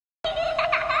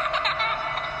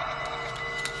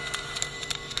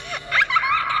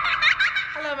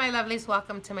my lovelies,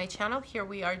 welcome to my channel. Here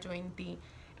we are doing the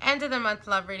end of the month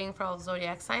love reading for all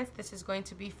zodiac signs. This is going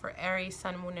to be for Aries,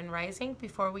 Sun, Moon, and Rising.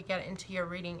 Before we get into your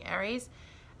reading, Aries,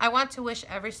 I want to wish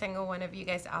every single one of you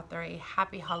guys out there a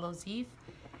happy Hallows Eve.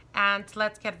 And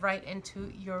let's get right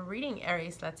into your reading,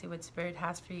 Aries. Let's see what Spirit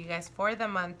has for you guys for the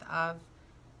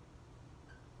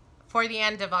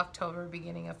end of October,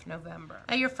 beginning of November.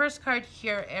 Now, your first card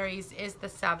here, Aries, is the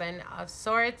Seven of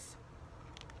Swords.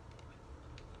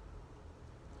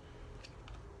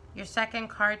 Your second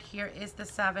card here is the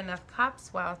Seven of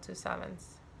Cups. Wow, two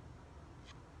sevens.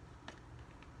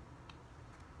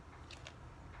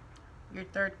 Your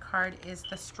third card is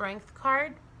the Strength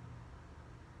card.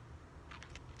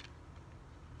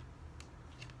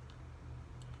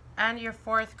 And your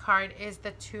fourth card is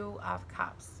the Two of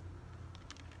Cups.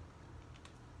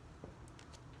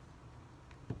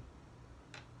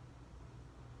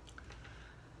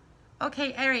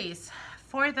 Okay, Aries,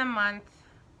 for the month,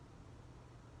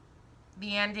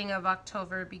 the ending of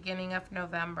October, beginning of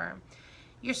November,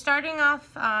 you're starting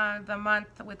off the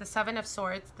month with the Seven of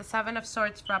Swords. The Seven of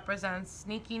Swords represents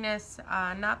sneakiness,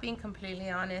 not being completely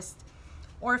honest,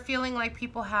 or feeling like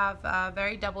people have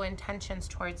very double intentions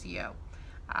towards you,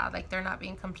 like they're not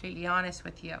being completely honest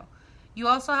with you. You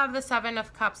also have the Seven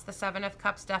of Cups. The Seven of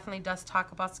Cups definitely does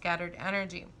talk about scattered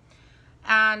energy.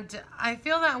 And I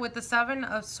feel that with the Seven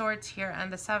of Swords here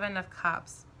and the Seven of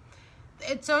Cups,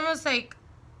 it's almost like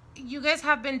you guys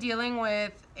have been dealing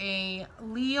with a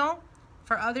Leo.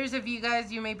 For others of you guys,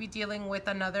 you may be dealing with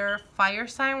another fire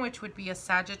sign, which would be a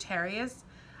Sagittarius.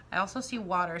 I also see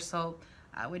water, so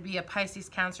it would be a Pisces,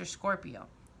 Cancer, Scorpio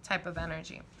type of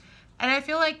energy. And I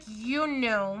feel like you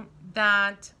know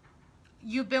that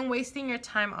you've been wasting your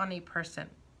time on a person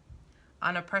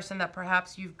that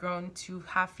perhaps you've grown to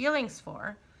have feelings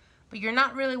for, but you're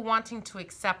not really wanting to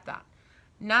accept that.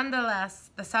 Nonetheless,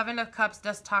 the Seven of Cups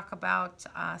does talk about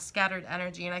scattered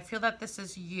energy, and I feel that this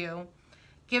is you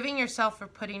giving yourself or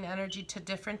putting energy to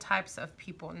different types of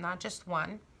people, not just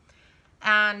one,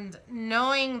 and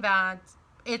knowing that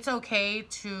it's okay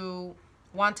to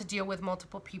want to deal with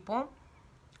multiple people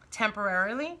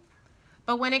temporarily,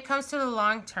 but when it comes to the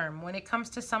long term, when it comes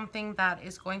to something that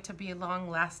is going to be long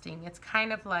lasting, it's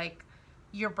kind of like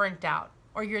you're burnt out,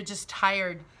 or you're just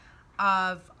tired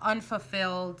of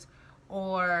unfulfilled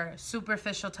or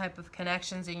superficial type of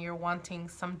connections, and you're wanting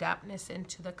some depthness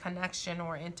into the connection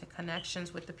or into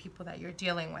connections with the people that you're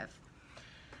dealing with.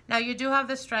 Now, you do have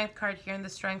the Strength card here, and the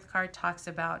Strength card talks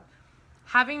about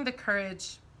having the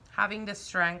courage, having the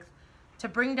strength to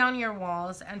bring down your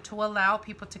walls and to allow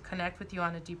people to connect with you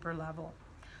on a deeper level.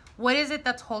 What is it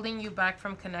that's holding you back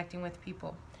from connecting with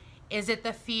people? Is it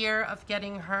the fear of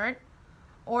getting hurt?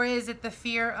 Or is it the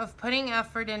fear of putting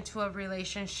effort into a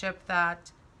relationship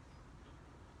that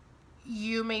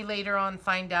you may later on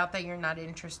find out that you're not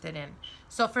interested in?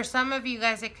 So for some of you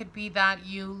guys, it could be that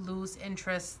you lose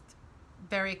interest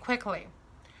very quickly.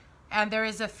 And there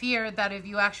is a fear that if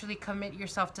you actually commit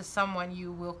yourself to someone,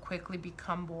 you will quickly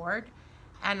become bored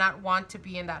and not want to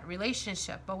be in that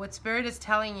relationship. But what Spirit is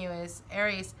telling you is,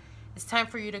 Aries, it's time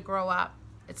for you to grow up.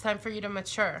 It's time for you to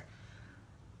mature.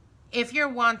 If you're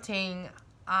wanting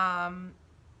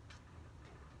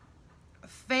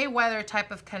fair weather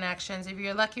type of connections, if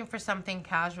you're looking for something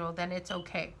casual, then it's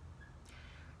okay.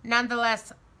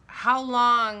 Nonetheless,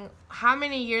 how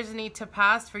many years need to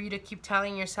pass for you to keep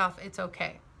telling yourself it's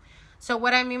okay? So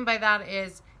what I mean by that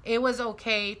is, it was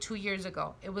okay 2 years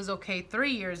ago. It was okay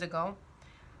 3 years ago.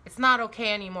 It's not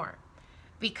okay anymore,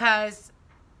 because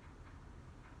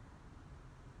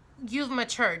you've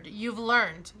matured, you've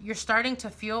learned, you're starting to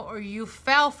feel, or you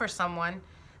fell for someone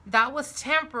that was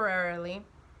temporarily,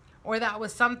 or that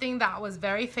was something that was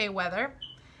very fair weather.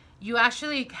 You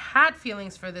actually had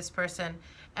feelings for this person,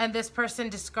 and this person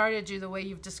discarded you the way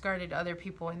you've discarded other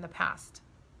people in the past.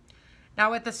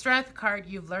 Now, with the Strength card,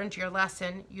 you've learned your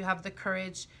lesson, you have the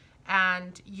courage,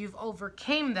 and you've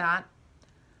overcame that.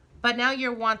 But now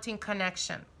you're wanting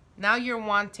connection. Now you're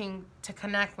wanting to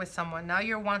connect with someone. Now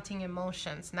you're wanting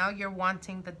emotions. Now you're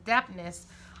wanting the depthness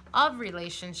of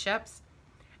relationships,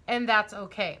 and that's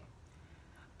okay.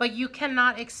 But you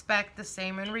cannot expect the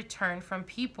same in return from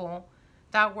people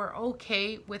that were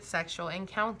okay with sexual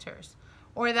encounters,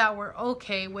 or that were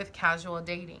okay with casual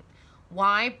dating.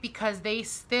 Why? Because they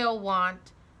still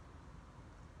want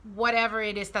whatever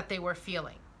it is that they were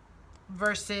feeling,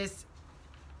 versus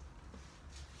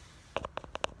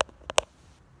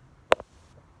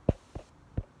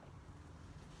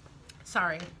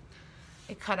sorry,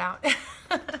 it cut out.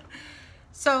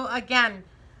 So again,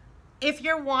 if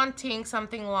you're wanting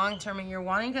something long-term and you're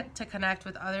wanting to connect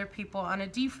with other people on a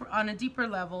deeper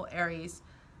level, Aries,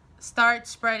 start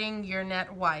spreading your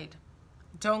net wide.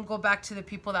 Don't go back to the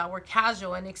people that were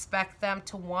casual and expect them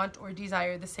to want or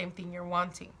desire the same thing you're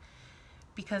wanting,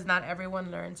 because not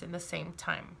everyone learns in the same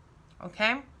time.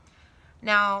 Okay?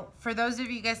 Now, for those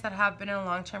of you guys that have been in a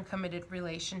long-term committed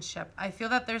relationship, I feel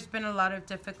that there's been a lot of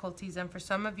difficulties, and for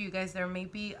some of you guys, there may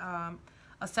be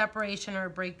a separation or a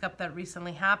breakup that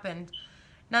recently happened.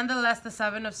 Nonetheless, the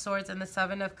Seven of Swords and the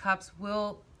Seven of Cups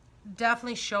will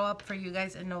definitely show up for you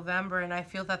guys in November, and I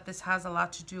feel that this has a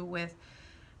lot to do with,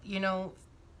 you know,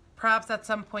 perhaps at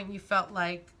some point you felt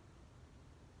like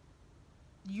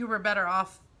you were better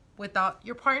off without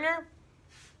your partner.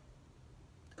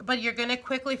 But you're going to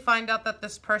quickly find out that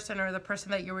this person, or the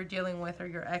person that you were dealing with, or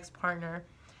your ex-partner,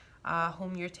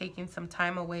 whom you're taking some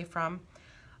time away from,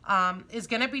 is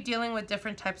going to be dealing with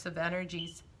different types of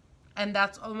energies. And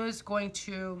that's almost going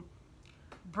to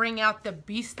bring out the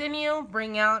beast in you,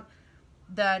 bring out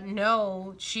the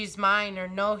no, she's mine, or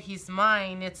no, he's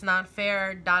mine, it's not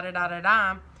fair,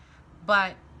 da-da-da-da-da.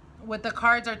 But what the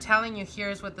cards are telling you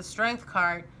here is, with the Strength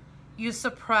card, you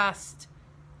suppressed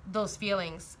those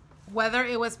feelings. Whether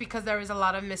it was because there was a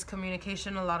lot of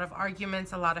miscommunication, a lot of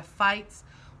arguments, a lot of fights,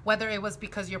 whether it was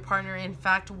because your partner in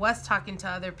fact was talking to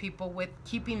other people with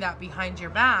keeping that behind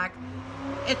your back,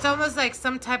 it's almost like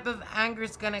some type of anger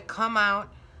is going to come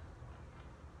out.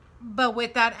 But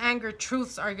with that anger,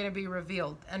 truths are going to be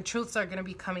revealed, and truths are going to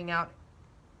be coming out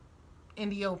in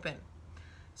the open.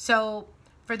 So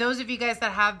for those of you guys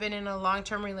that have been in a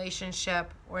long-term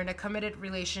relationship or in a committed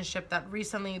relationship that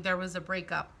recently there was a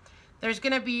breakup, there's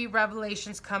going to be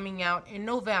revelations coming out in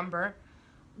November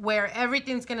where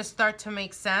everything's going to start to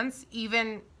make sense.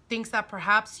 Even things that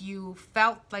perhaps you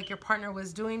felt like your partner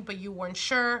was doing but you weren't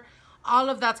sure. All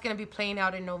of that's going to be playing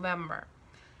out in November.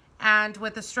 And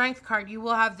with the Strength card, you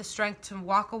will have the strength to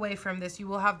walk away from this. You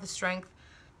will have the strength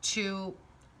to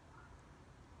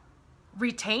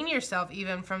retain yourself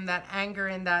even from that anger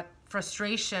and that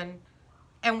frustration,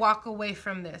 and walk away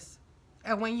from this.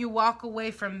 And when you walk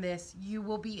away from this, you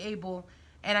will be able,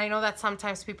 and I know that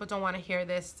sometimes people don't want to hear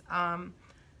this,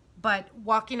 but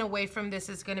walking away from this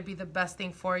is going to be the best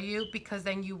thing for you, because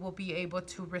then you will be able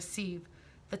to receive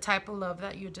the type of love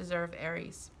that you deserve,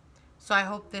 Aries. So I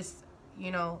hope this,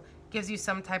 you know, gives you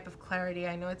some type of clarity.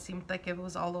 I know it seemed like it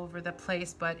was all over the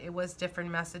place, but it was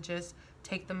different messages.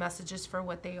 Take the messages for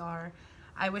what they are.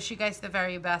 I wish you guys the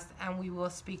very best, and we will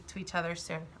speak to each other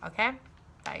soon, okay?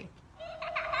 Bye.